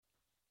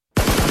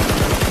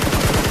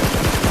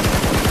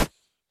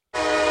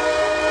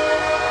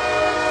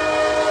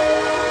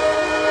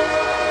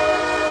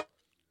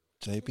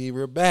JP,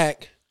 we're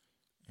back.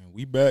 And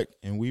we back.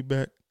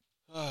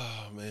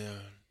 Oh man,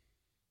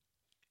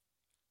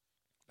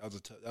 that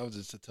was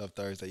just a tough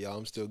Thursday, y'all.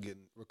 I'm still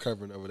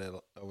recovering over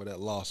that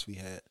loss we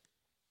had.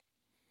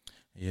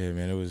 Yeah,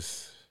 man, it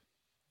was.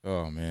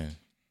 Oh man,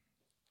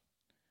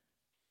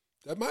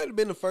 that might have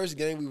been the first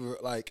game we were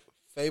like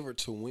favored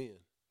to win.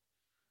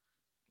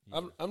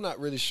 Yeah. I'm not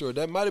really sure.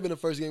 That might have been the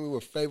first game we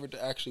were favored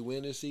to actually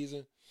win this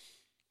season,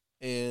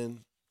 and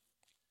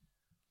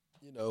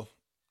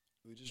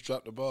we just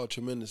dropped the ball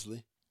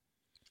tremendously.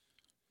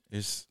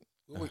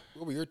 What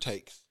were your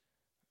takes?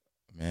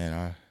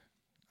 Man,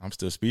 I'm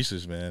still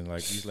speechless, man.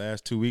 Like these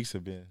last 2 weeks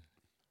they've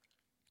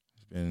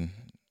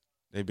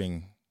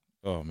been,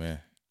 oh man,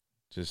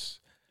 just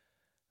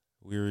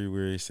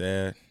weary,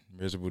 sad,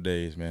 miserable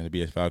days, man, to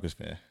be a Falcons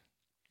fan.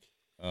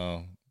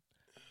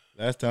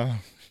 Last time,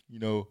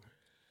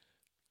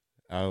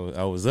 I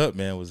was up,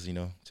 man, was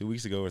 2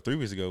 weeks ago or 3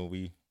 weeks ago when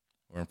we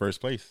were in first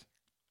place.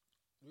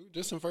 We were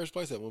just in first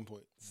place at one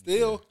point.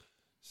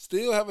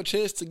 Still have a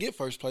chance to get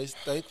first place,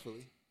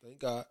 thankfully. Thank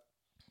God.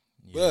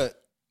 Yeah.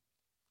 But,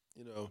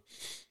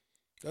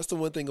 that's the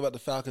one thing about the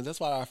Falcons. That's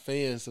why our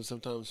fans have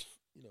sometimes,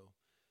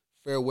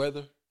 fair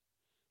weather.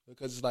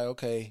 Because it's like,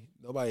 okay,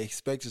 nobody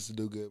expects us to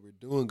do good. We're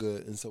doing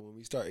good. And so when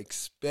we start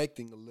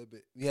expecting a little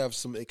bit, we have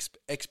some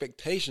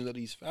expectations of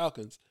these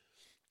Falcons,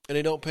 and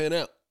they don't pan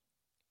out.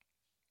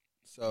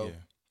 So, yeah.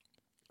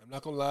 I'm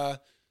not going to lie.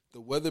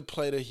 The weather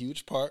played a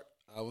huge part.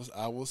 I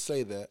will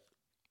say that.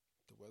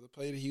 The weather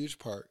played a huge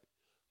part.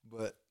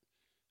 But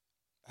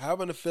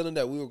having a feeling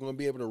that we were going to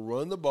be able to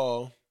run the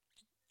ball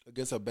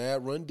against a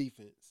bad run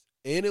defense,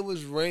 and it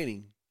was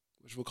raining,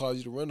 which will cause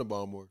you to run the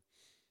ball more,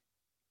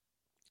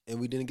 and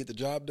we didn't get the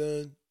job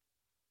done,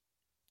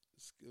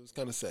 it was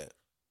kind of sad.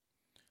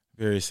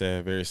 Very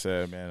sad,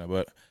 man.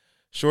 But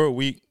short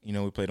week,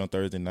 we played on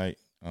Thursday night.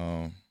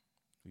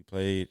 We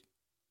played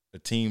a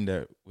team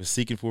that was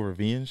seeking for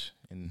revenge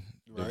in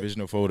the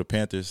divisional foe, the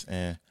Panthers,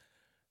 and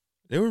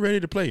they were ready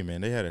to play, man.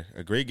 They had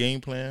a great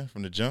game plan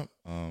from the jump.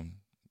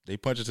 They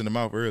punched us in the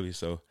mouth early,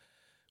 so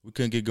we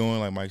couldn't get going.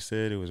 Like Mike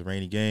said, it was a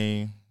rainy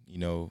game.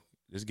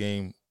 This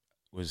game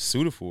was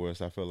suited for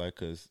us, I feel like,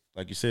 because,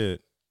 like you said,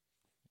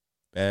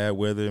 bad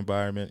weather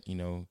environment.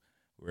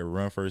 We're a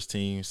run-first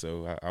team,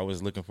 so I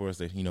was looking for us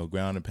to,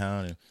 ground and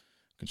pound and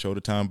control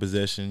the time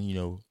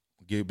possession,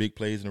 get big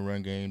plays in the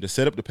run game, to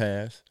set up the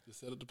pass.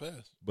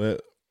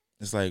 But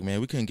it's like, man,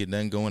 we couldn't get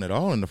nothing going at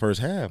all in the first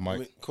half,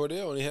 Mike.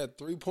 Cordell only had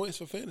 3 points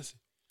for fantasy.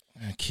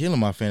 Man, killing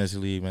my fantasy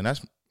league, man.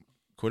 That's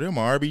Cordell,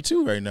 my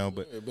RB2 right now.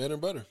 But yeah, better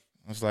and better.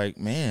 I was like,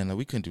 man,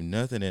 we couldn't do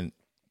nothing, and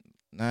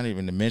not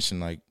even to mention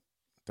like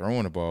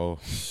throwing the ball.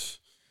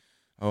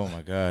 Oh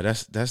my God,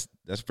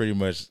 that's pretty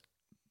much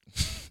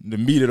the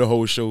meat of the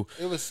whole show.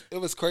 It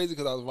was crazy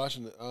because I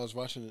was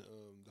watching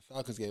the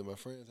Falcons game at my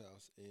friend's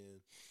house, and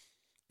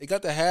it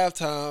got to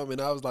halftime, and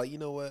I was like, you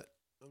know what,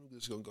 I'm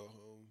just gonna go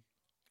home,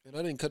 and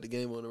I didn't cut the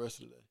game on the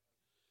rest of the day.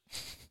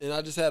 And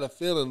I just had a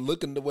feeling,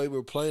 looking the way we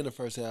were playing the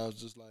first half, I was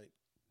just like,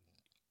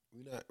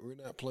 we're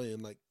not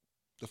playing like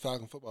the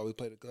Falcon football we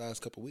played the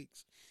last couple of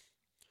weeks.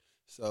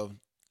 So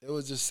it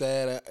was just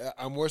sad.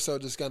 I more so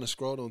just kind of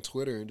scrolled on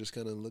Twitter and just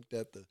kind of looked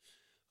at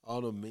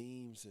all the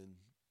memes and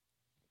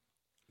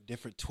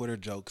different Twitter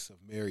jokes of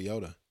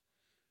Mariota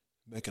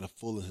making a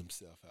fool of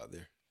himself out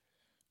there.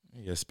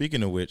 Yeah,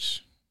 speaking of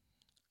which,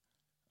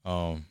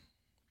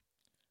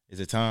 is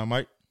it time,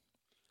 Mike?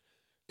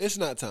 It's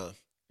not time.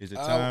 Is it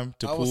time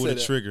to pull the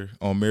trigger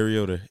on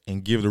Mariota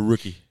and give the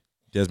rookie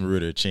Desmond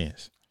Ridder a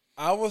chance?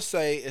 I will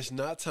say it's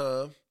not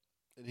time,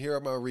 and here are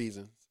my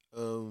reasons.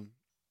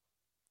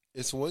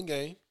 It's one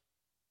game.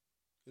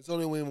 It's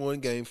only been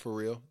one game for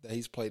real that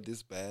he's played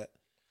this bad.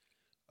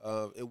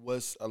 It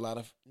was a lot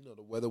of,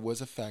 the weather was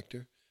a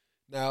factor.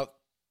 Now,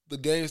 the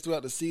games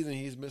throughout the season,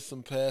 he's missed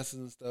some passes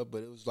and stuff,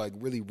 but it was like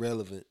really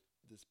relevant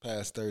this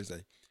past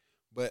Thursday.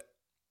 But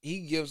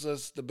he gives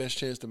us the best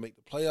chance to make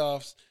the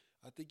playoffs.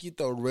 I think you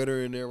throw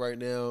Ridder in there right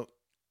now,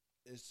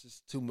 it's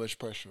just too much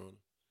pressure on him.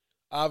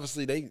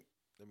 Obviously,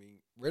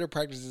 Ridder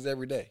practices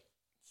every day.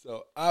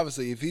 So,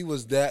 obviously, if he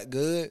was that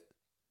good,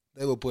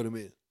 they would put him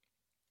in.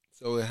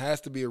 So, it has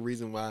to be a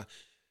reason why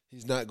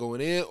he's not going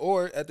in.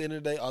 Or, at the end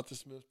of the day, Arthur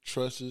Smith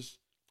trusts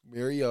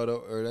Mariota,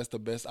 or that's the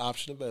best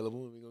option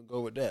available, and we're going to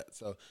go with that.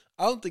 So,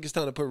 I don't think it's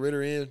time to put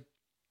Ridder in.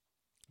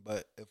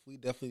 But if we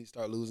definitely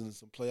start losing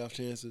some playoff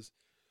chances,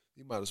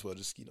 you might as well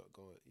just,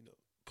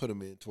 put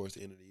him in towards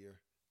the end of the year,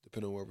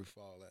 depending on where we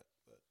fall at.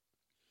 But,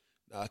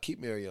 nah, keep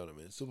Mariota,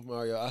 man. Super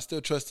Mario, I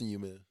still trust in you,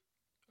 man.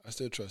 I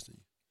still trust in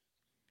you.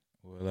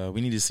 Well, we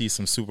need to see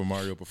some Super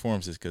Mario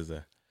performances because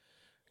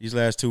these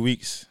last 2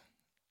 weeks,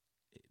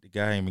 the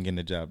guy ain't been getting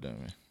the job done,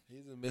 man.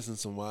 He's been missing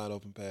some wide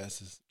open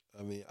passes.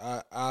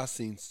 I've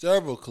seen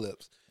several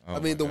clips.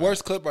 The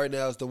worst clip right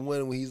now is the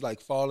one when he's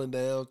like falling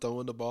down,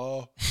 throwing the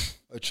ball,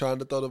 or trying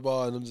to throw the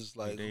ball, and I'm just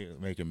like, they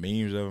making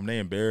memes of him. They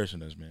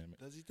embarrassing us, man.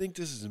 Does he think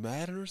this is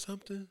Madden or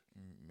something?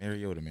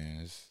 Mariota,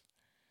 man.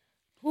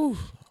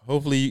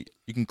 Hopefully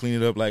you can clean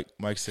it up, like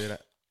Mike said.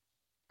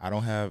 I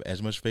don't have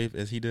as much faith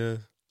as he does.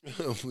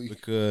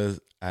 because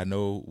I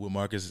know what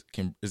Marcus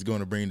is going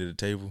to bring to the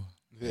table,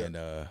 and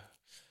I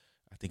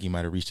think he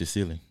might have reached his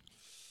ceiling.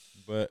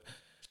 But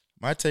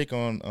my take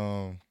on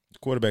the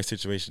quarterback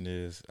situation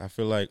is I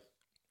feel like,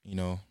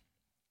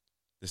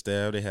 the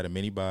staff, they had a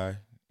mini bye,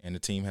 and the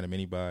team had a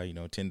mini bye,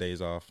 10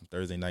 days off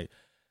Thursday night.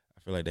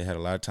 I feel like they had a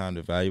lot of time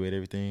to evaluate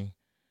everything,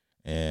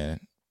 and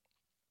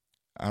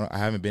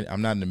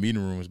I'm not in the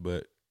meeting rooms,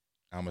 but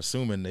I'm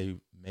assuming they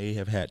may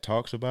have had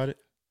talks about it.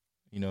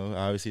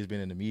 Obviously it's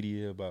been in the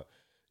media about,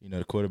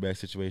 the quarterback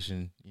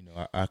situation.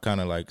 I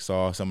kind of like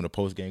saw some of the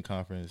post-game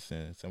conference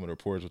and some of the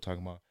reporters were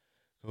talking about,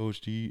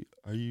 Coach,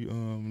 are you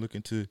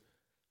looking to,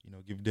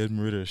 give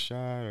Desmond Ridder a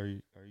shot?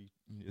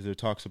 Is there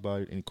talks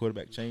about any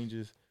quarterback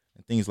changes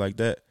and things like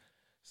that?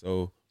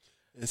 So,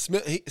 and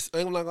Smith,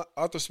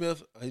 Arthur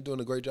Smith, he's doing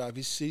a great job.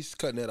 He's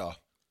cutting that off.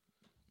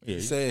 Yeah,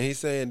 he's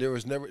saying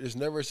there's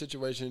never a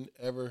situation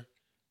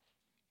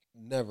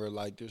never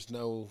like there's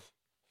no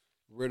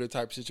Ridder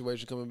type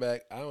situation coming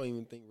back. I don't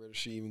even think Ridder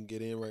should even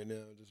get in right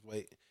now. Just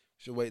wait.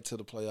 Should wait till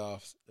the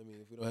playoffs. I mean,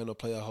 if we don't have no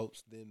playoff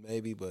hopes, then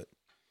maybe. But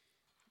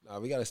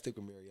we got to stick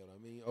with Mariota.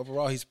 I mean,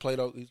 overall, he's played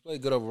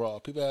good overall.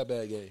 People have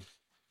bad games.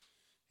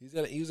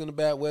 He was in a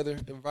bad weather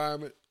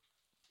environment.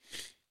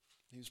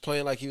 He was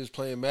playing like he was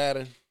playing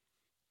Madden.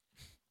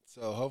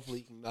 So hopefully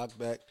he can knock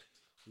back.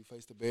 We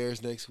face the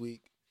Bears next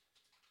week.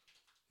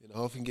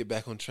 Hopefully he can get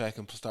back on track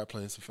and start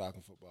playing some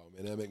Falcon football,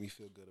 man. That'll make me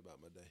feel good about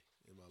my day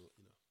and my,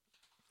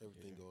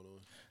 everything going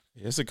on.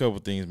 Yeah, it's a couple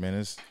things, man.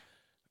 It's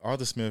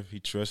Arthur Smith, he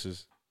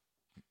trusts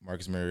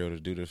Marcus Mariota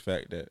due to the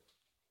fact that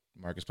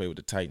Marcus played with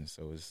the Titans,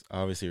 so it's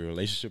obviously a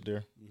relationship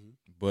there. Mm-hmm.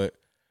 But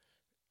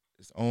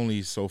it's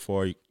only so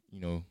far, he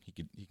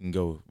can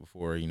go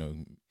before, he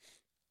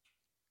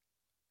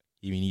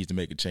needs to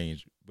make a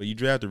change. But you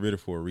drafted Ridder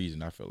for a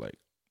reason, I feel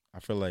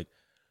like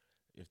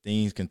if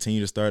things continue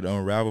to start to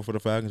unravel for the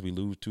Falcons, we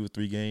lose 2 or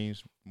 3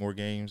 more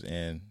games,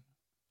 and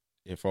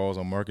it falls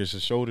on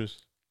Marcus'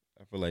 shoulders,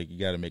 I feel like you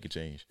got to make a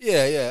change.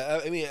 Yeah.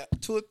 I mean,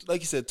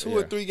 like you said, 2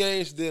 or 3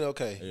 games, then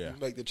okay, you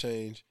make the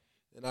change,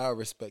 and I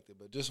respect it.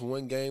 But just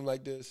one game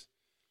like this,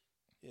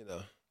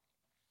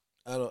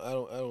 I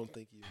don't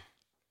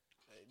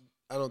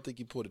think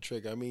you pulled the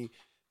trigger. I mean,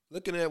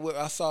 looking at what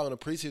I saw in the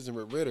preseason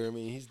with Ridder, I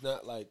mean, he's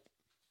not like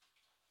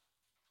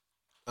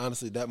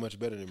honestly that much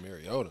better than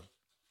Mariota.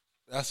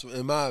 That's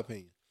in my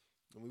opinion.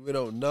 I mean, we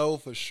don't know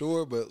for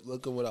sure, but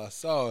looking what I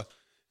saw,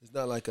 it's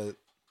not like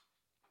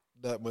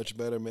that much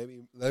better.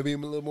 Maybe a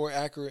little more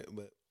accurate,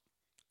 but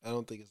I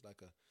don't think it's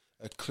like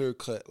a clear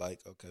cut.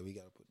 Like, okay, we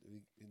got to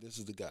this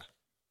is the guy.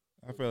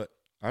 I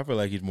feel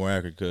like he's more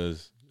accurate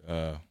because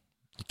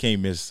he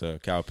can't miss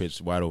Kyle Pitts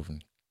wide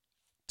open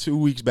 2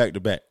 weeks back to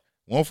back.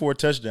 One for a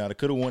touchdown. It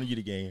could have won you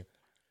the game,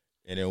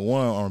 and then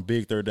one on a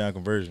big third down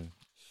conversion.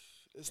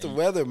 It's the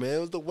weather, man. It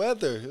was the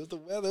weather. It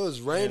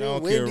was raining, I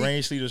don't windy. care,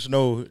 rain, sleet, or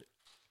snow.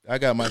 I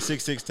got my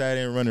 6'6" tight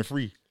end running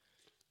free.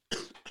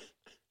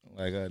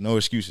 Like, no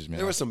excuses, man.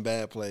 There were some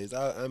bad plays.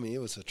 I mean, it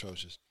was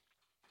atrocious.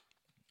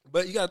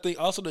 But you got to think,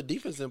 also the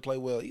defense didn't play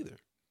well either.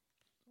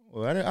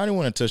 Well, I didn't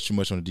want to touch too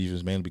much on the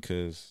defense, man,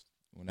 because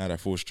we're not at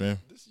full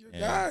strength. This is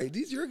your guy.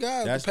 These are your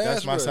guys.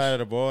 That's my side of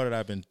the ball that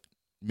I've been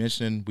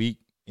mentioning week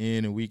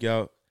in and week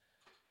out.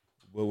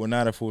 But we're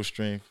not at full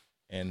strength.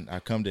 And I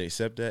come to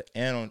accept that,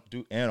 and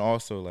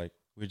also like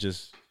we're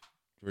just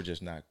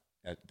not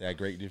that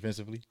great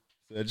defensively.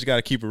 So I just got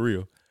to keep it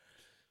real.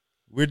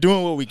 We're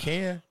doing what we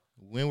can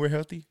when we're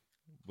healthy,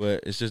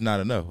 but it's just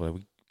not enough. Like,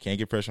 we can't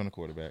get pressure on the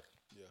quarterback.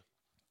 Yeah,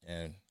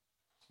 and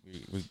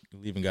we're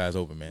leaving guys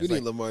open, man. We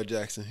need Lamar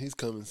Jackson. He's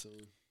coming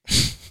soon.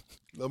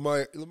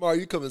 Lamar,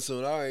 you coming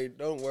soon? All right,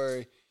 don't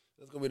worry.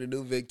 That's gonna be the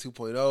new Vic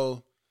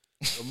 2.0.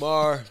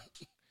 Lamar,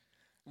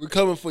 we're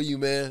coming for you,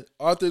 man.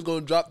 Arthur's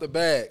gonna drop the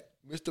bag.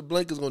 Mr.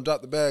 Blink is going to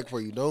drop the bag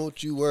for you.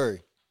 Don't you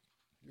worry.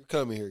 You're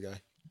coming here,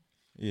 guy.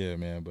 Yeah,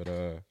 man. But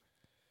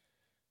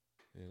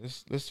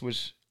let's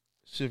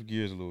shift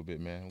gears a little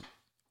bit, man.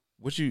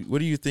 What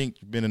do you think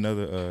been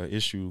another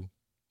issue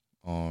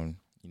on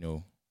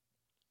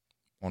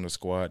the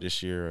squad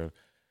this year,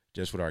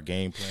 just with our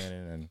game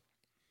planning and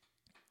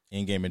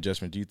in-game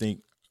adjustment? Do you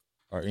think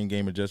our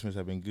in-game adjustments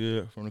have been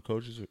good from the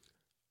coaches,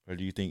 or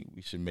do you think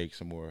we should make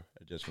some more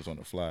adjustments on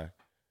the fly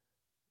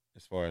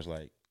as far as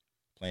like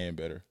playing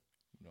better?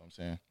 You know what I'm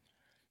saying?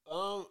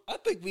 I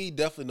think we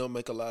definitely don't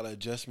make a lot of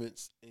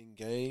adjustments in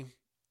game.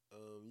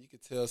 You can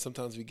tell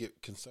sometimes we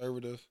get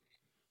conservative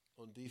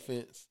on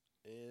defense,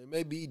 and it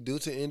may be due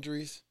to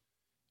injuries,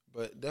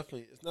 but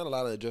definitely it's not a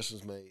lot of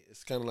adjustments made.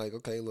 It's kind of like,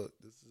 okay, look,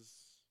 this is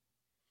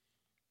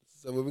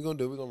what we're going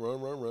to do. We're going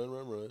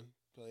to run.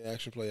 Play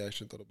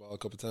action, throw the ball a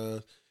couple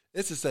times.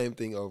 It's the same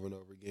thing over and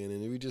over again,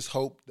 and we just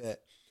hope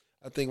that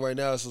 – I think right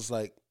now it's just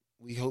like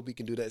we hope we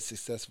can do that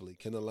successfully.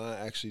 Can the line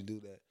actually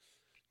do that?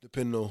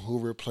 Depending on who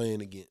we're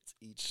playing against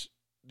each,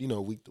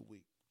 week to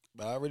week.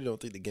 But I really don't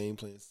think the game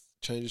plan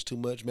changes too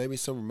much. Maybe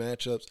some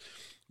matchups,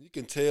 you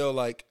can tell,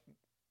 like,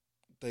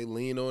 they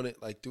lean on it,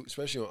 like,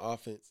 especially on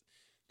offense.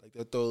 Like,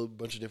 they'll throw a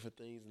bunch of different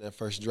things in that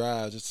first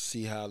drive just to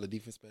see how the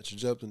defense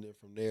matches up, and then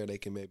from there they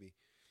can maybe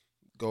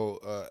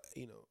go,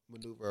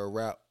 maneuver a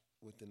route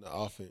within the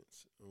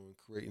offense,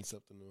 creating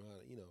something to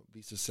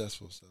be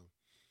successful. So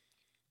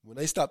when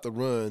they stop the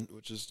run,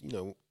 which is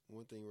one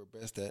thing we're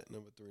best at,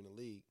 number 3 in the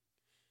league.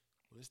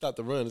 When they stop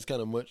the run, it's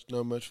kind of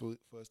not much for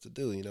us to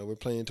do. We're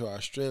playing to our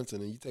strengths,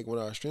 and then you take one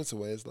of our strengths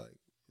away, it's like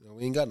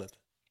we ain't got nothing.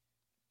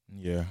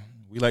 Yeah,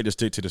 we like to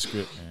stick to the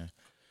script, man.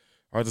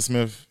 Arthur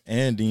Smith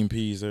and Dean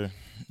Pease are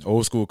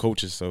old school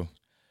coaches, so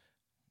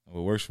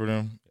what works for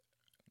them,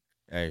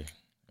 hey,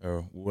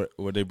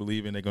 what they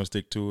believe in, they're gonna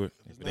stick to it.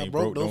 If it ain't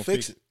broke, don't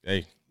fix it.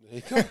 Hey,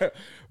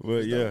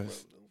 but yeah, don't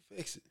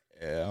fix it.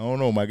 Yeah, I don't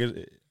know, Mike. I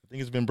think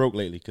it's been broke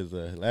lately because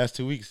the last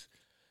 2 weeks.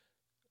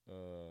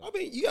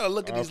 You got to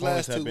look at these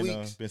last 2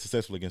 weeks. Been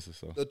successful against us.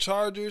 So the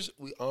Chargers,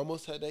 we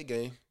almost had that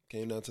game.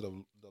 Came down to the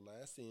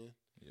last end.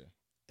 Yeah.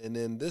 And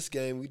then this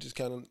game, we just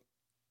kind of,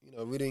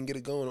 we didn't get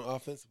it going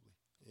offensively.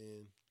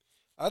 And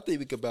I think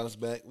we could bounce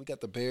back. We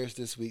got the Bears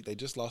this week. They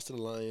just lost to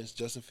the Lions.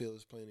 Justin Fields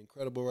is playing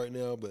incredible right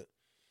now, but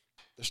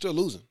they're still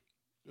losing.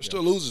 They're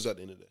still losers at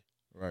the end of the day.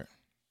 Right.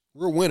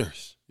 We're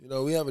winners.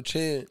 We have a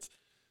chance.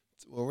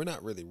 Well, we're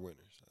not really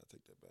winners. I'll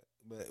take that back.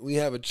 But we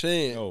have a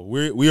chance. No,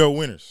 we are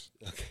winners.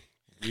 Okay.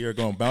 We are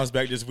going to bounce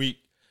back this week.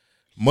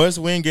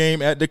 Must-win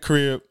game at the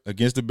crib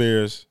against the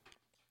Bears.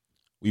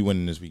 We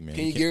winning this week, man.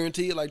 Can you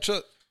guarantee it like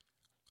Chuck?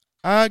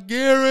 I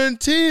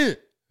guarantee it.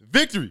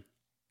 Victory.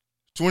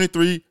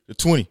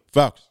 23-20.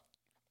 Falcons.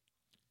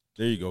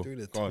 There you go.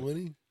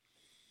 23-20.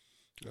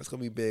 That's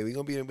going to be big. We're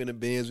going to be in the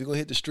bins. We're going to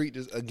hit the street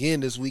again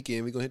this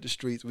weekend. We're going to hit the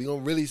streets. We're going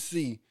to really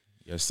see.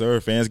 Yes,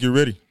 sir. Fans, get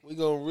ready. We're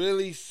going to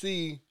really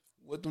see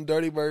what them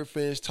Dirty Bird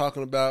fans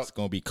talking about. It's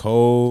going to be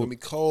cold. It's going to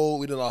be cold.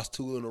 We done lost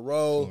 2 in a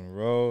row.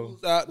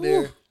 Who's out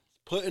there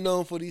putting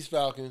on for these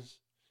Falcons?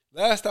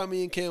 Last time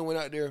me and Ken went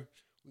out there,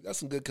 we got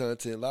some good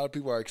content. A lot of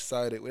people are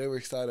excited. They were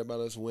excited about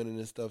us winning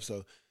and stuff.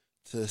 So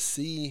to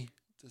see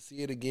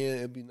it again,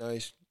 it'd be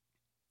nice.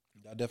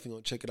 I definitely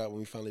gonna check it out when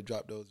we finally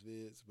drop those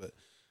vids, but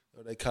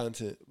that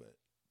content. But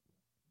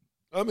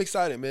I'm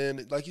excited,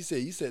 man. Like you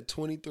said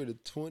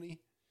 23-20.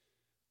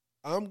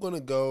 I'm gonna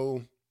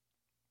go.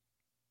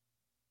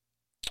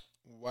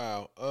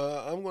 Wow.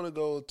 I'm gonna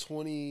go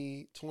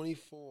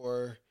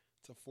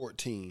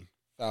 24-14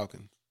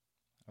 Falcons.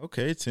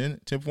 Okay,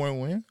 10-point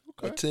win.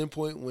 Okay. A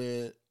 10-point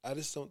win. I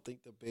just don't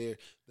think the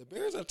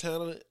Bears are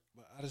talented,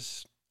 but I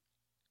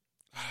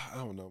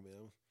don't know,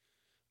 man.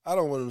 I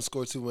don't want them to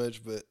score too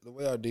much, but the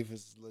way our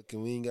defense is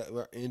looking,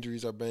 our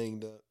injuries are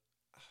banged up.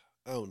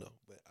 I don't know,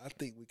 but I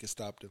think we can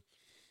stop them.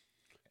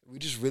 We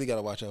just really got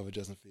to watch out for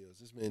Justin Fields.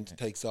 This man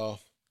takes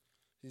off.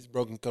 He's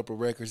broken a couple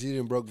of records. He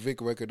even broke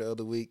Vick record the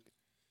other week.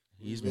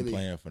 He's been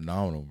playing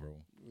phenomenal, bro.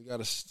 We got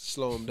to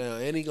slow him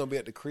down. And he's going to be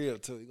at the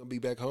crib, too. He's going to be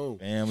back home.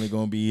 Family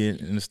going to be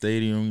in the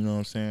stadium, you know what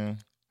I'm saying?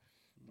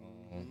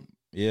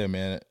 Yeah,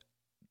 man.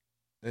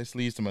 This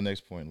leads to my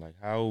next point. Like,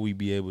 how will we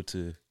be able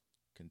to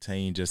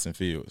contain Justin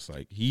Fields?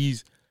 Like,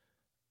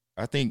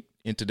 I think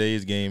in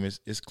today's game,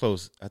 it's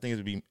close. I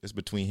think it's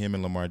between him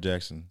and Lamar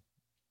Jackson.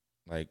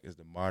 Like, it's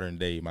the modern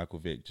day Michael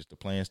Vick, just the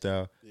playing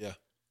style. Yeah.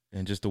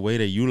 And just the way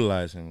they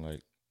utilize him. Like,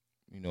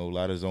 a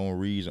lot of zone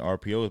reads and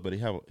RPOs, but they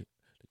have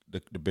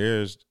the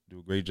Bears do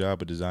a great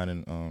job of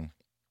designing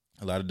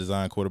a lot of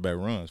design quarterback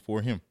runs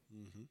for him.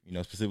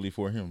 Mm-hmm. Specifically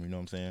for him. You know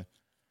what I'm saying?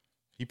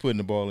 He putting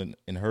the ball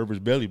in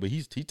Herbert's belly, but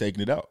he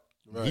taking it out.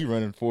 Right. He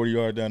running 40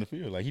 yards down the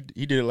field. Like he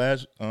did it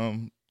last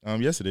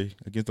yesterday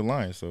against the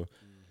Lions. So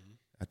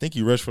I think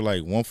he rushed for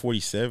like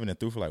 147 and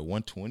threw for like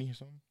 120 or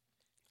something.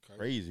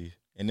 Crazy.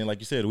 And then like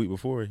you said, the week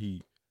before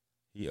he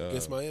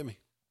against Miami.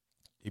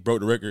 He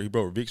broke the record. He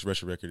broke Vick's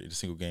rushing record in a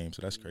single game.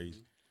 So that's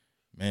crazy.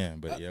 Man,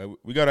 but yeah,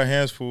 we got our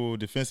hands full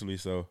defensively,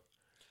 so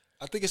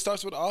I think it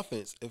starts with the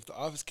offense. If the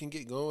offense can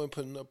get going,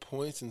 putting up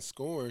points and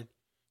scoring,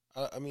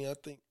 I don't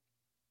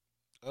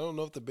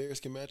know if the Bears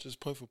can match us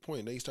point for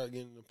point. They start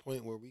getting to the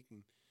point where we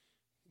can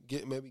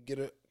get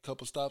a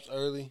couple stops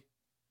early.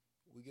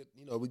 We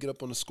get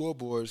up on the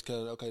scoreboard. It's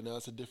kind of okay. Now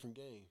it's a different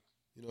game.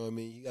 You know what I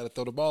mean? You got to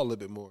throw the ball a little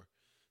bit more.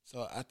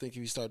 So I think if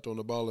you start throwing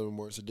the ball a little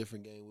more, it's a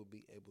different game. We'll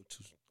be able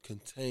to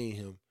contain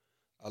him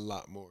a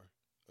lot more,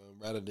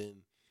 rather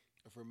than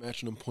if we're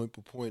matching them point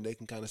per point. They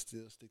can kind of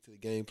still stick to the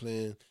game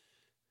plan,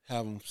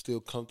 have him still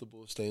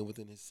comfortable, staying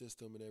within his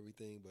system and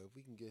everything. But if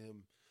we can get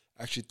him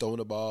actually throwing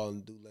the ball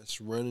and do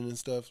less running and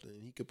stuff, then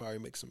he could probably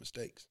make some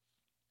mistakes.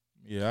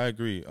 Yeah, I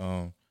agree.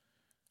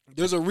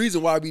 There's a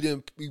reason why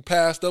we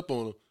passed up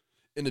on him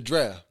in the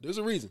draft. There's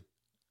a reason.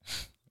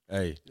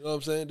 Hey. You know what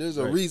I'm saying? There's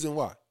a reason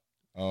why.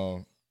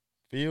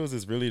 Fields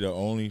is really the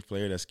only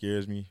player that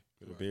scares me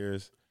for the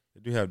Bears.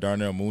 They do have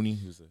Darnell Mooney,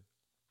 he's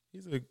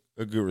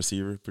a good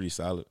receiver, pretty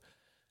solid.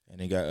 And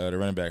they got the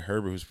running back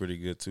Herbert, who's pretty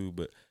good too.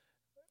 But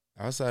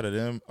outside of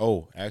them,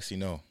 actually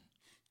no.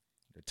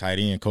 The tight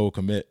end Cole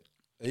Kmet.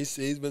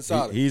 He's been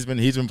solid. He's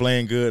been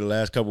playing good the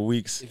last couple of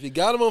weeks. If you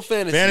got him on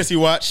fantasy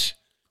watch,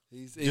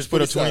 he's just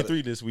put up 23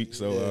 solid this week.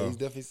 So yeah, he's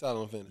definitely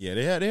solid on fantasy.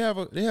 Yeah, they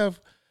have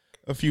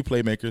a few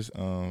playmakers,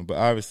 but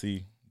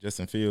obviously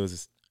Justin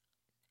Fields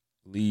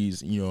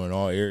leads in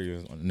all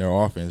areas in their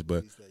offense.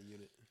 But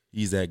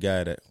he's that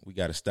guy that we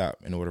got to stop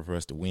in order for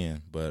us to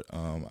win. But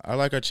I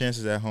like our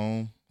chances at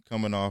home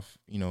coming off,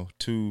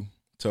 2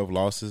 tough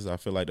losses. I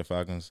feel like the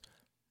Falcons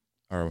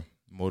are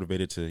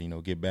motivated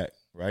to, get back,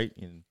 right?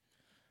 And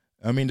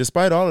I mean,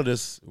 despite all of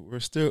this, we're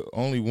still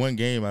only one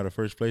game out of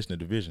first place in the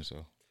division.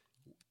 So,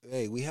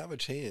 hey, we have a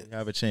chance. We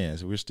have a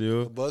chance. We're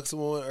still. The Bucs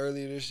won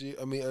earlier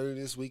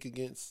this week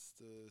against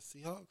the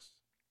Seahawks.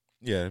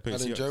 Yeah, they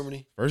out in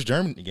Germany. First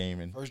German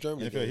game in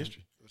NFL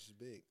history, which is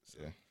big. So,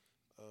 yeah.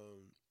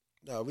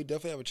 No, we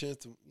definitely have a chance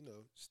to,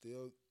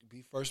 still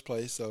be first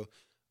place. So,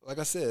 like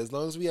I said, as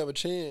long as we have a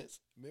chance,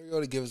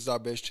 Mariota gives us our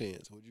best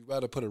chance. Would you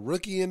rather put a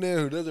rookie in there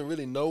who doesn't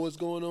really know what's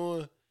going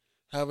on,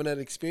 having that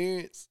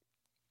experience,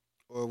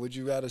 or would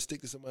you rather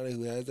stick to somebody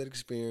who has that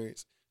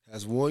experience,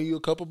 has won you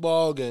a couple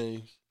ball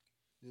games?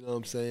 You know what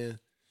I'm saying?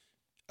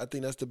 I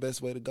think that's the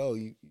best way to go.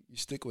 You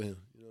stick with him.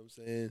 You know what I'm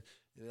saying?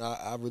 And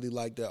I really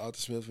like that Arthur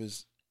Smith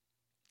is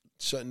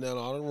shutting down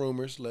all the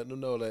rumors, letting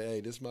them know that,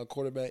 hey, this is my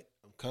quarterback.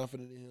 I'm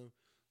confident in him.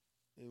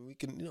 And we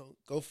can,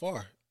 go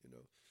far,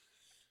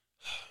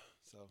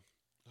 So,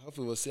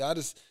 hopefully we'll see.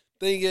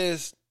 Thing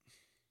is,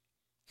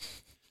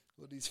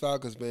 with these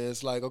Falcons, man,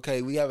 it's like,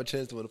 okay, we have a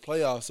chance to win the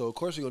playoffs, so of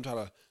course we're going to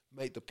try to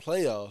make the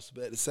playoffs,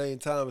 but at the same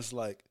time, it's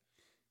like.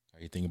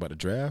 Are you thinking about the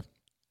draft?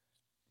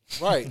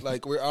 Right.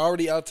 Like, we're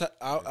already outside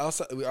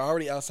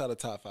the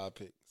top 5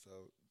 pick. So,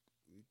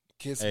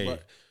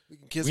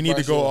 we need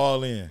to go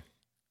all in.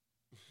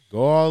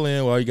 Go all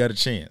in while you got a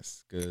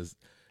chance. Because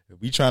if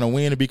we trying to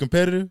win and be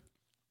competitive,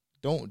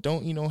 don't go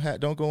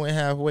in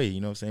halfway.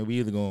 You know what I'm saying? We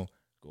either going to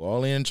go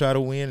all in, try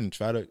to win, and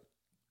try to,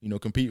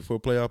 compete for a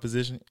playoff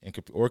position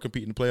or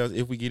compete in the playoffs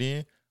if we get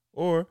in,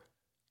 or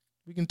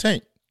we can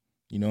tank.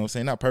 You know what I'm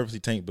saying? Not purposely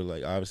tank, but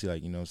like obviously,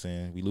 like, you know what I'm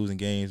saying? We losing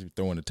games, we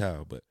throw in the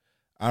towel. But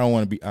I don't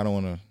want to do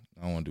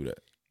that.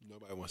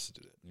 Nobody wants to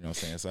do that. You know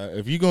what I'm saying? So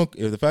if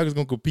the Falcons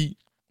gonna compete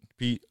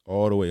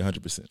all the way,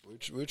 100%.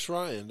 We're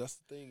trying. That's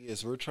the thing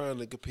is we're trying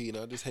to compete.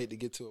 And I just hate to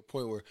get to a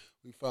point where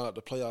we found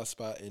the playoff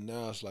spot, and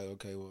now it's like,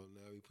 okay, well,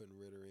 now we're putting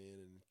Ridder in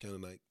and kind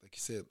of like you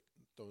said,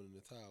 throwing in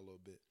the towel a little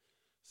bit.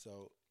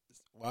 So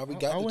while we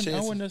got the chance, I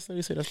wouldn't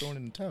necessarily say that's throwing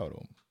in the towel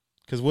though.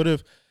 Because what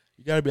if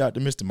you got to be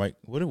optimistic, Mike?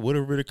 What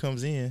if Ridder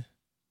comes in?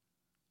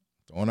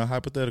 Throwing out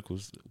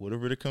hypotheticals. What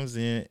if Ridder comes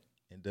in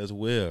and does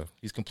well?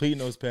 He's completing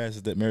those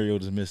passes that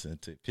Mariota's missing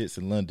to Pitts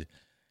and London.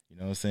 You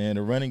know what I'm saying?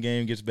 The running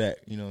game gets back,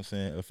 you know what I'm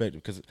saying,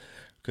 effective.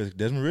 Because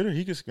Desmond Ridder,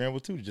 he can scramble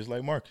too, just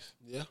like Marcus.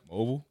 Yeah.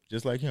 Mobile,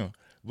 just like him.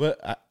 But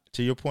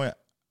to your point,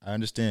 I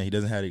understand he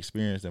doesn't have the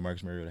experience that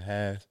Marcus Mariota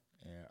has.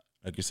 And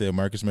like you said,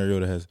 Marcus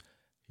Mariota has,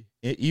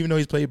 even though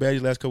he's played bad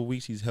these last couple of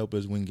weeks, he's helped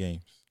us win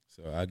games.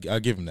 So I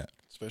give him that.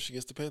 Especially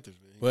against the Panthers,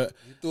 man. But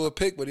he threw a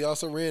pick, but he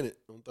also ran it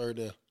on third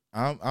down.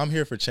 I'm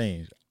here for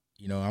change.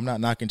 I'm not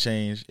knocking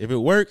change. If it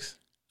works,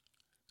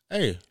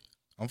 hey,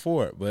 I'm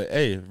for it. But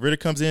hey, if Ridder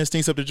comes in,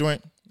 stinks up the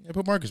joint,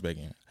 put Marcus back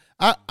in.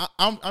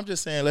 I'm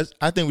just saying.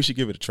 I think we should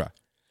give it a try.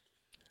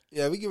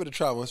 Yeah, we give it a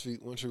try once we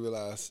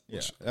realize.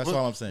 Yeah, that's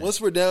all I'm saying.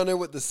 Once we're down there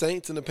with the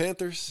Saints and the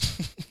Panthers,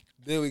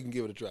 then we can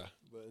give it a try.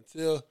 But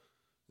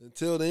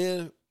until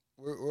then,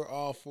 we're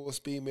all full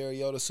speed.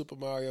 Mariota, Super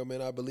Mario,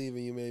 man. I believe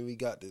in you, man. We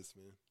got this,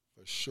 man,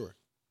 for sure.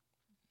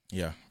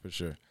 Yeah, for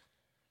sure.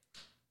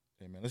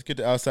 Hey, man, let's get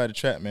to outside the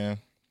trap, man.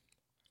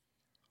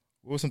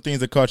 What were some things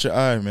that caught your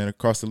eye, man,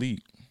 across the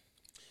league?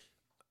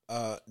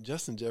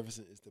 Justin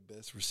Jefferson is the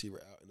best receiver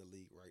out in the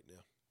league right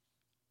now.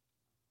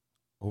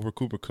 Over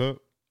Cooper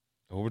Kupp?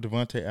 Over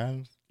Devontae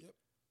Adams? Yep.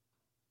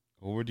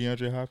 Over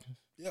DeAndre Hopkins?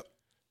 Yep.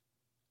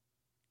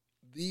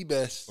 The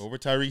best. Over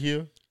Tyreek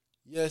Hill?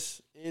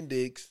 Yes, and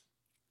Diggs.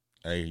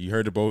 Hey, you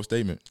heard the bold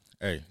statement.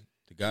 Hey,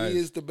 the guy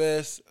is the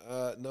best.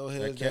 No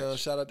hands down.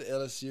 Shout out to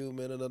LSU,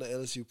 man. Another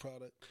LSU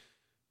product.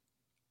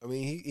 I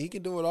mean, he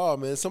can do it all,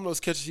 man. Some of those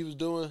catches he was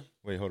doing.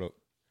 Wait, hold up.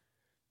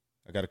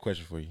 I got a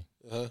question for you.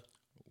 Uh-huh.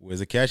 Was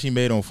the catch he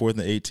made on 4th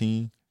and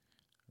 18,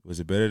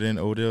 was it better than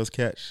Odell's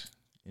catch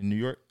in New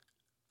York?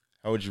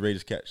 How would you rate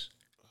his catch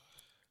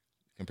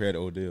compared to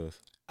Odell's?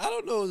 I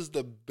don't know if it's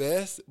the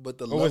best, but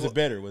the level. Or was it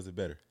better? Was it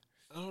better?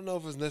 I don't know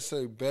if it's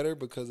necessarily better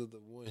because of the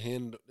one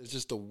hand. It's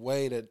just the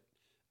way that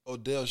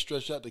Odell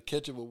stretched out to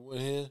catch it with one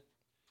hand.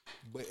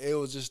 But it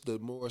was just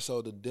more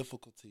so the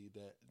difficulty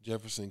that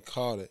Jefferson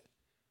caught it.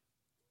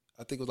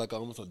 I think it was like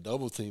almost a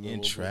double team.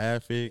 In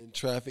traffic. In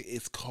traffic.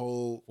 It's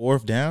cold.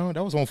 4th down?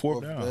 That was on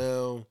 4th down.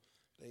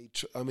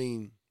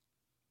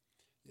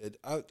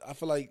 I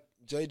feel like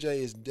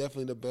JJ is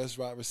definitely the best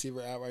wide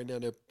receiver out right now.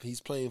 He's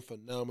playing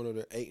phenomenal.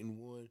 They're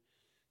 8-1.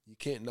 You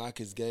can't knock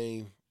his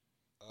game.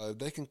 If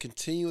they can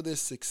continue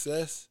this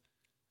success,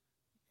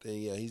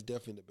 then, yeah, he's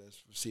definitely the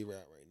best receiver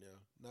out right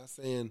now. Not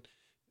saying,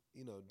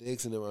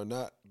 Diggs and them are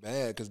not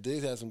bad because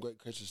Diggs has some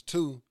great catches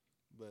too,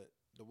 but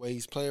the way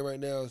he's playing right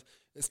now,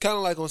 it's kind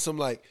of like on some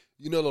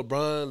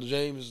LeBron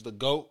James is the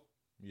GOAT.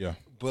 Yeah.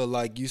 But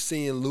like you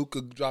seeing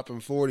Luka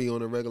dropping 40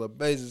 on a regular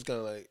basis, it's kind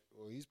of like,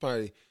 well, he's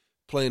probably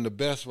playing the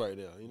best right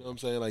now. You know what I'm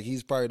saying? Like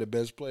he's probably the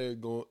best player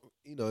going,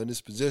 in this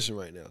position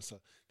right now.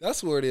 So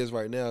that's where it is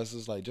right now. It's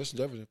just like Justin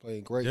Jefferson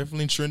playing great.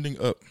 Definitely trending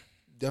up.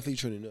 Definitely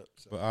trending up.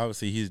 So. But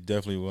obviously he's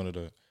definitely one of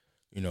the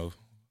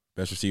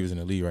best receivers in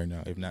the league right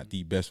now, if not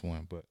the best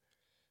one. But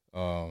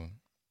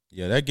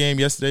yeah, that game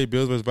yesterday,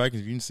 Bills versus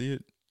Vikings, if you didn't see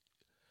it,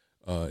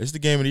 it's the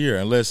game of the year,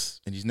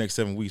 unless in these next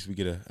 7 weeks we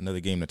get another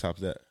game that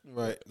tops that.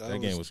 Right.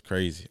 That game was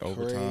crazy.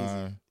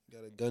 Overtime.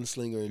 Got a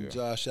gunslinger and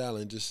Josh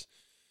Allen. Just,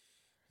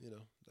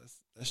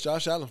 that's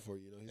Josh Allen for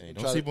you. Hey,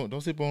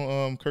 don't sleep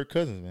on Kirk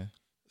Cousins, man.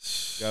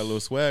 Got a little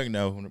swag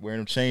now, wearing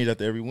them chains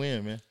after every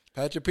win, man.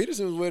 Patrick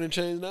Peterson was wearing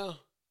chains now.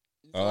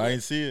 Oh, I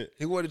didn't see it.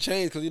 He wore the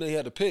chains because he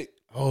had to pick.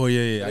 Oh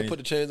yeah. They put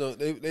the chains on.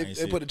 They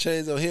put the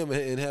chains on him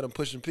and had him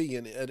pushing P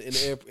in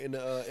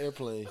the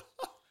airplane.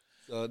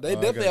 So they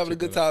definitely having a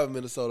good time in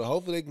Minnesota.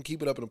 Hopefully they can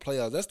keep it up in the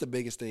playoffs. That's the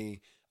biggest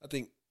thing I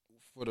think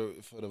for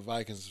the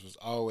Vikings was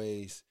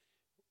always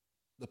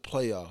the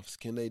playoffs.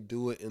 Can they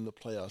do it in the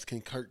playoffs?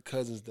 Can Kirk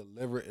Cousins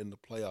deliver in the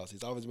playoffs?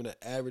 He's always been an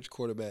average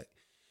quarterback,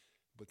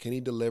 but can he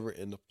deliver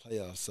in the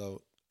playoffs?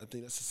 So I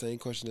think that's the same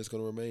question that's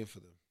going to remain for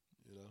them.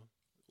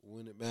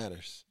 When it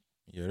matters.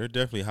 Yeah, they're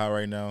definitely hot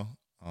right now.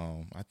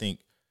 I think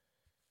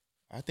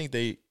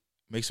they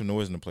make some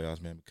noise in the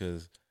playoffs, man,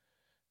 because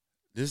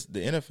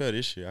the NFL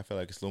this year, I feel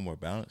like it's a little more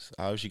balanced.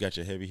 Obviously, you got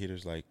your heavy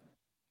hitters like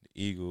the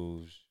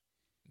Eagles,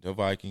 the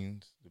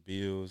Vikings, the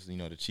Bills,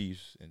 the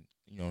Chiefs, and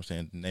what I'm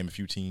saying, name a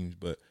few teams,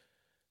 but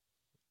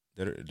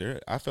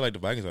I feel like the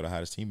Vikings are the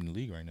hottest team in the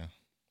league right now.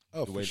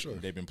 Oh, the way for sure.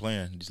 They've been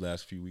playing these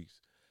last few weeks.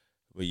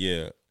 But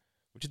yeah,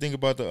 what you think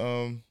about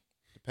the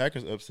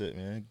Packers upset,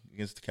 man,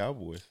 against the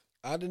Cowboys?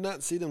 I did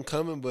not see them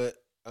coming, but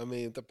I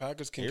mean, if the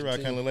Packers can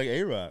A-Rod kind of look like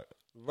A-Rod.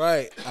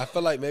 Right. I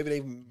feel like maybe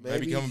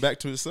coming back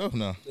to itself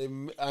now.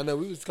 I know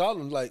we was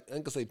calling them I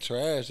ain't gonna say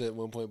trash at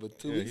one point, but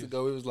 2 weeks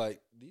ago it was like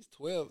these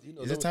 12.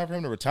 Is it time for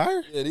him to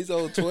retire? Yeah, these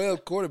old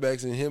 12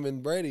 quarterbacks and him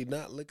and Brady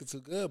not looking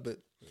too good. But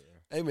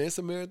hey, man, it's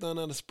a marathon,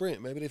 not a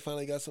sprint. Maybe they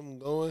finally got something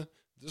going.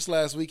 Just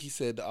last week he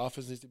said the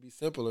offense needs to be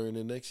simpler, and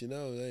then next they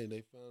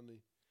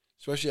finally,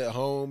 especially at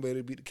home,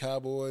 better beat the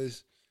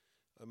Cowboys.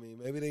 I mean,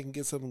 maybe they can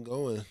get something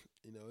going.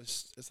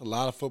 It's a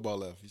lot of football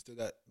left. You still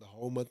got the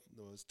whole month.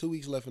 No, it's 2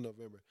 weeks left in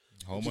November.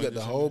 You got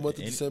the whole month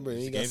of December,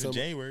 and you got some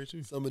January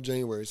too. Some of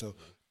January. So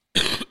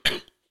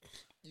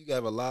you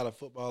got a lot of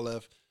football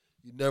left.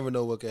 You never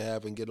know what could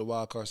happen. Get a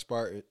wild card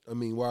spot, and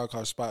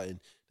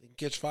they can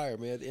catch fire,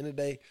 man. At the end of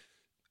the day,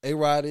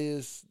 A-Rod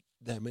is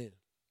that man.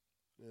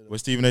 What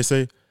Stephen A.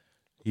 say?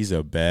 He's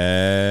a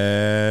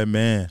bad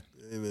man.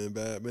 Hey man,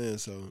 bad man.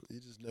 So you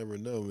just never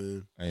know,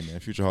 man. Hey man,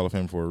 future Hall of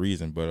Fame for a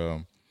reason.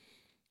 But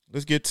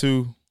let's get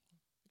to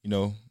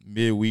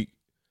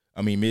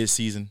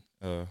mid-season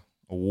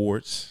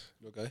awards.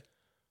 Okay.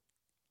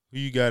 Who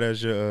you got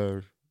as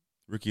your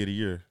rookie of the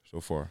year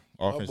so far?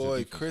 My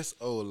boy Chris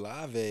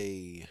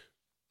Olave.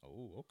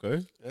 Oh,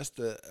 okay. That's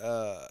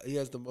he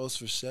has the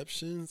most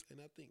receptions and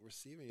I think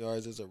receiving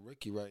yards as a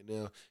rookie right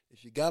now.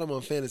 If you got him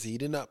on fantasy, he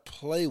did not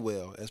play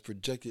well as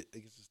projected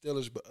against the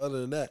Steelers, but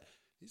other than that,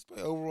 he's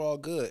playing overall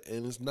good.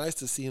 And it's nice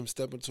to see him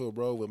step into a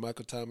role with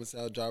Michael Thomas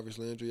out, Jarvis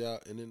Landry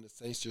out, and then the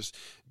Saints just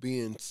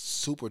being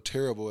super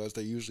terrible as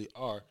they usually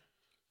are.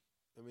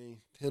 I mean,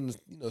 him,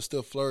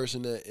 still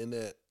flourishing in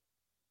that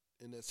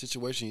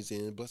situation he's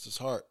in. Bless his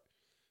heart.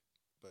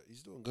 But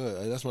he's doing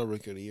good. That's my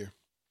rookie of the year.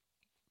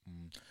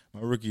 My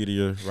rookie of the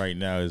year right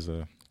now is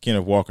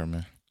Kenneth Walker,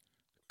 man.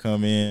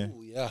 Come in.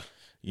 Ooh, yeah.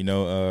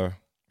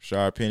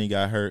 Rashard Penny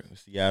got hurt in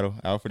Seattle,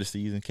 out for the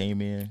season,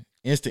 came in.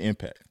 Instant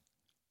impact.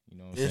 You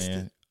know what I'm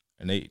saying?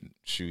 And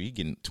he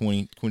getting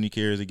 20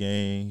 carries a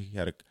game. He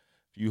had a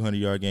few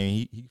 100-yard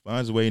game. He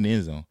finds a way in the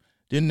end zone.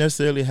 Didn't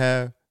necessarily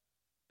have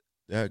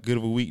that good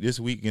of a week this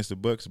week against the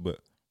Bucs, but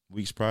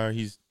weeks prior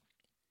he's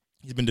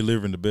been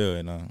delivering the bell,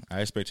 and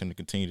I expect him to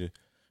continue to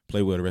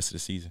play well the rest of the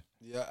season.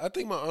 Yeah, I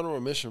think my honorable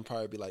mention would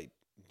probably be like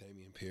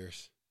Dameon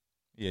Pierce.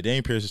 Yeah,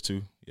 Dameon Pierce is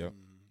too. Yep.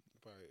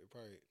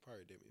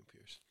 Probably Dameon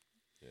Pierce.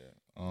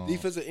 Yeah.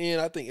 Defensive end,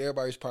 I think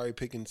everybody's probably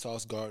picking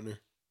Sauce Gardner.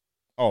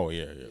 Oh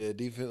yeah. Yeah,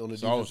 defense on the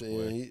defensive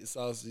end. He's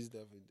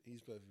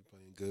definitely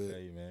playing good.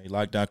 Hey man, he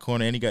locked down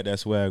corner and he got that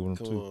swag with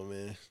him too. Come on,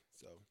 man.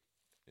 So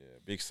yeah,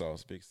 big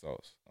sauce.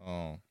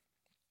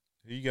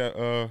 Who you got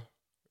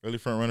early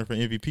front runner for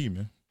MVP,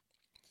 man?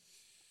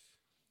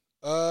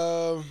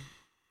 I'm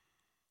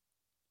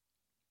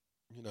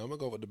gonna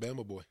go with the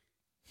Bama boy.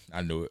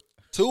 I knew it.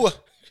 Tua.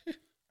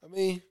 I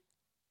mean,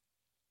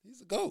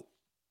 he's a GOAT.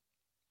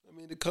 I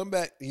mean, the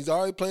comeback, he's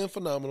already playing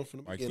phenomenal from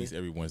the beginning. Mike thinks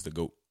everyone's the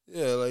GOAT.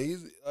 Yeah,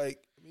 he's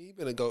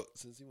been a GOAT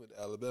since he went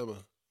to Alabama.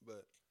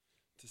 But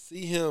to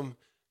see him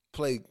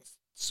play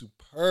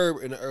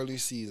superb in the early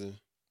season,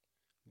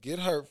 get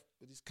hurt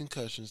with these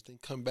concussions, then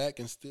come back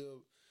and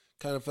still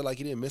kind of feel like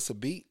he didn't miss a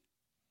beat.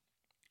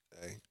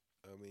 Hey,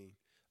 I mean,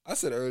 I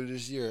said earlier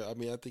this year, I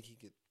think he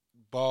could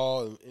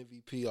ball and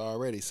MVP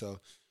already. So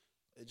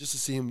just to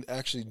see him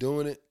actually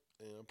doing it,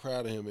 and I'm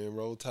proud of him, man.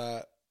 Roll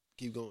Tide,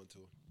 keep going to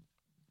him.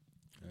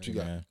 What you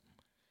got? Man.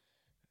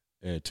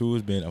 Yeah,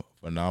 Tua's been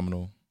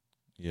phenomenal.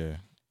 Yeah.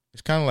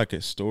 It's kind of like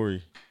a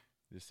story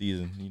this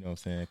season, you know what I'm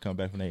saying? Come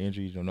back from that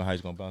injury, you don't know how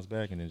he's going to bounce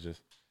back, and then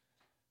just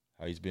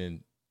how he's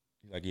been,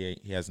 like he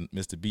hasn't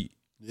missed a beat.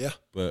 Yeah.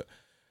 But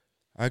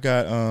I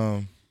got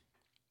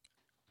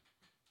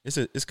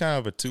it's kind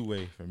of a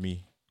two-way for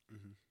me.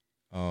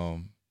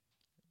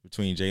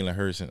 Between Jalen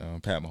Hurts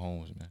and Pat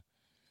Mahomes, man.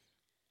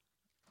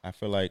 I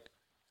feel like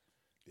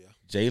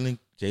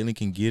Jalen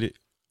can get it,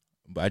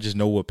 but I just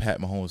know what Pat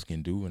Mahomes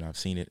can do, and I've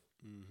seen it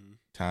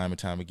time and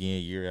time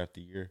again, year after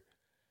year.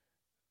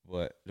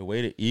 But the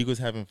way the Eagles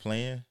have been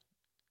playing,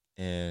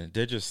 and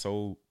they're just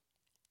so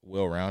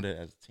well-rounded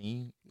as a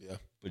team. Yeah.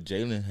 But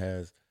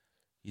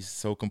he's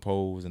so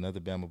composed, another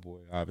Bama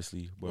boy,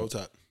 obviously.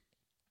 But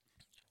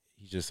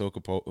he's just so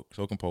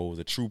composed,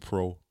 a true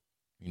pro,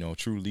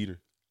 true leader.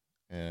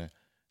 And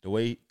the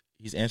way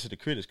he's answered the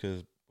critics,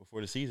 because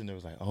before the season, there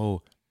was like,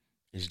 oh,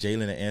 is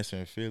Jalen an answer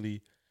in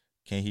Philly?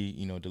 Can he,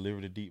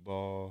 deliver the deep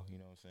ball? You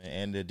know what I'm saying?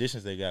 And the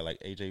additions they got, like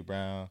A.J.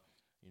 Brown,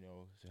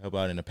 to help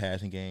out in the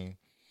passing game.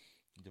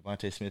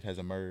 Devontae Smith has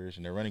emerged,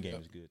 and their running game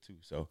is good too.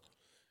 So,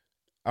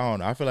 I don't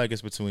know. I feel like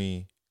it's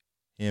between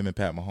him and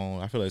Pat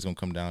Mahomes. I feel like it's going to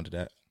come down to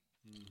that.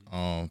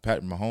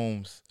 Pat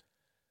Mahomes,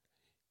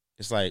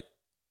 it's like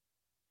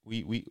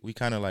we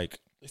kind of like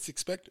 – it's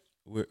expected.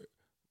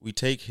 We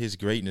take his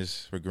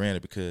greatness for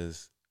granted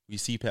because we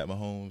see Pat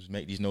Mahomes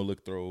make these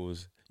no-look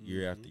throws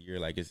year after year.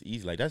 Like, it's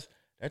easy. Like,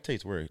 that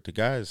takes work. The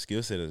guy's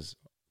skill set is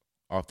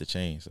off the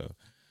chain. So,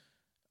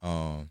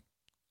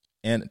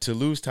 and to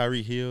lose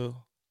Tyreek Hill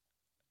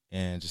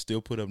and to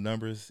still put up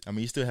numbers, I mean,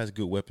 he still has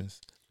good weapons,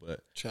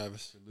 but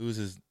Travis to lose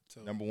his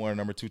number 1 or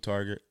number 2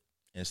 target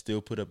and still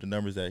put up the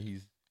numbers that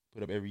he's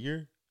put up every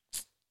year,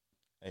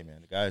 hey, man,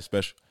 the guy is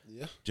special.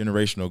 Yeah.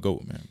 Generational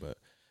GOAT, man. But,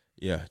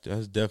 yeah,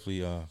 that's definitely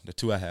the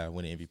two I have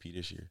winning MVP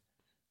this year.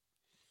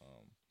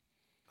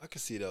 I can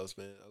see those,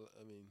 man.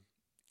 I mean,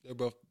 they're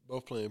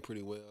both playing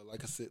pretty well.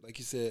 Like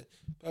you said,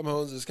 Pat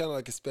Mahomes is kind of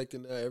like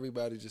expecting that.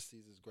 Everybody just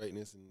sees his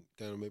greatness and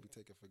kind of maybe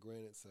take it for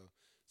granted. So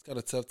it's kind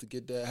of tough to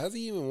get that. Has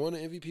he even won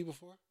an MVP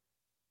before?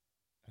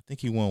 I think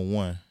he won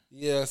 1.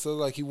 Yeah, so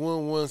like he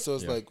won 1, so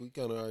it's like we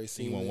kind of already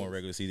seen. He won 1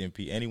 regular season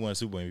MVP, and he won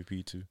Super Bowl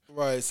MVP too.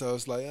 Right, so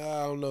it's like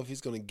I don't know if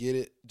he's gonna get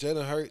it.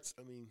 Jalen Hurts,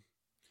 I mean,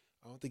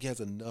 I don't think he has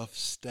enough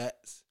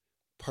stats,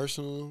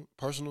 personal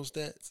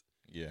stats,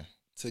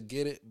 to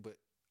get it. But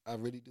I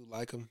really do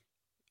like him.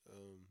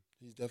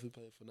 He's definitely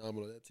playing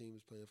phenomenal. That team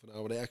is playing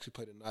phenomenal. They actually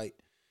play tonight,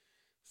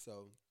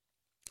 so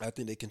I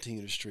think they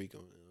continue to streak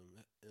on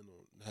and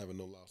on having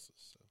no losses.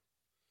 So,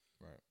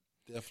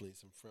 definitely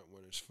some front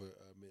runners for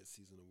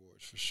mid-season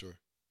awards for sure.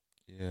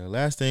 Yeah.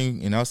 Last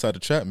thing, and outside the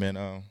trap, man.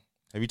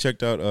 Have you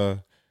checked out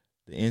the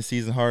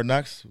in-season Hard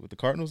Knocks with the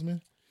Cardinals,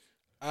 man?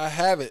 I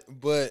haven't,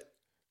 but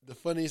the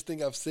funniest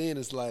thing I've seen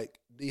is like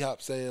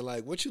D-Hop saying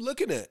like, "What you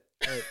looking at?"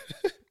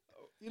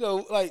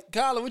 Like, like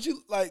Kyler, what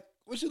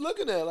you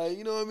looking at? Like,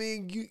 you know what I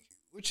mean?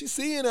 What you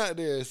seeing out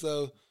there?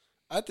 So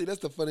I think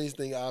that's the funniest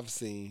thing I've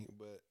seen,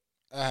 but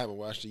I haven't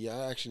watched it yet.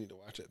 I actually need to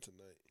watch it tonight.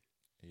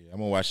 Yeah, I'm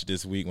gonna watch it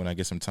this week when I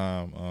get some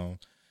time.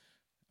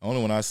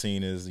 Only one I've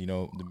seen is the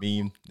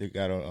meme they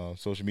got on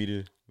social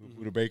media with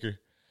Buda Baker.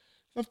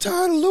 I'm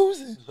tired of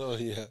losing. Oh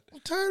yeah, I'm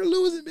tired of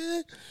losing,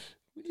 man.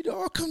 We need to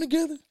all come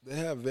together. They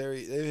have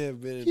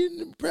been get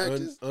in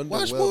practice,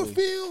 watch more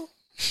film.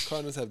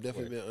 Cardinals have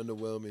definitely been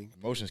underwhelming.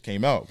 Emotions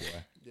came out, boy.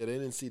 Yeah, they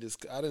didn't see this.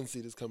 I didn't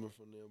see this coming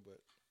from them, but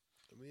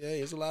I mean, hey,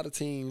 there's a lot of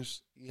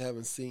teams you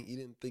haven't seen. You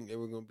didn't think they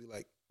were going to be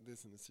like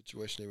this in the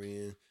situation they were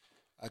in.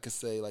 I could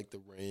say like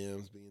the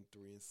Rams being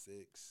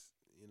 3-6.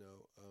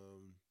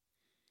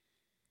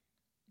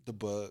 The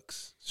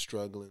Bucks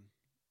struggling.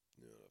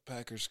 The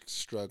Packers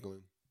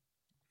struggling.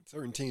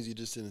 Certain teams you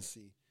just didn't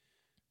see.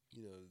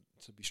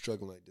 To be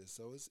struggling like this.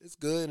 So it's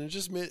good, and it's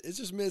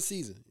just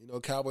mid-season.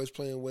 Cowboys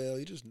playing well.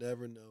 You just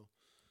never know.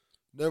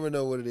 Never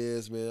know what it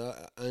is, man.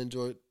 I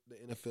enjoyed the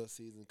NFL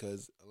season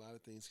because a lot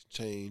of things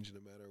can change in a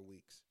matter of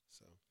weeks.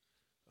 So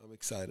I'm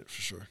excited for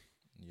sure.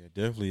 Yeah,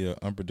 definitely an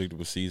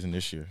unpredictable season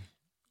this year.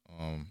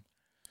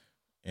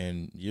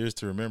 And years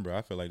to remember,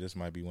 I feel like this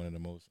might be one of the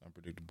most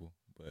unpredictable.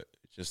 But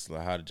just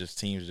like how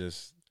teams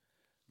just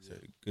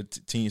good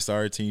teams,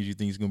 sorry teams you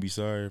think is gonna be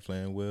sorry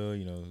playing well.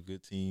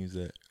 Good teams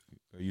that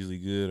are usually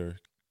good or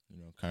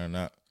kind of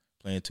not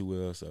playing too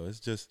well. So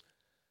it's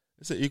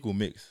an equal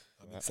mix.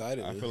 I'm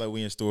excited. I feel like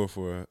we in store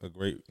for a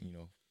great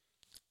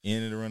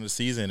end of the run of the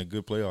season and a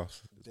good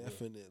playoffs.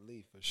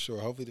 Definitely, for sure.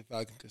 Hopefully the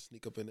Falcons can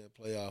sneak up in that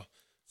playoff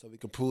so we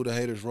can prove the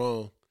haters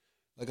wrong.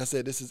 Like I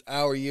said, this is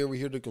our year. We're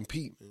here to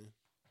compete, man.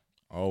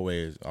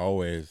 Always.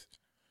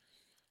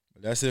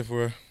 But that's it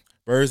for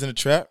Birds in the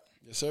Trap.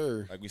 Yes,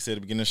 sir. Like we said at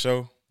the beginning of the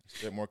show,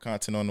 expect more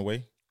content on the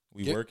way.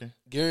 We working.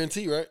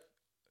 Guarantee, right?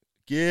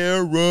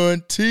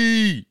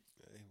 Guarantee.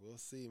 Hey, we'll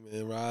see,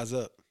 man. Rise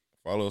up.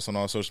 Follow us on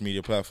all social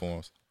media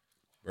platforms.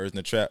 Birds in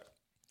the Trap.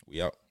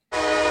 We out.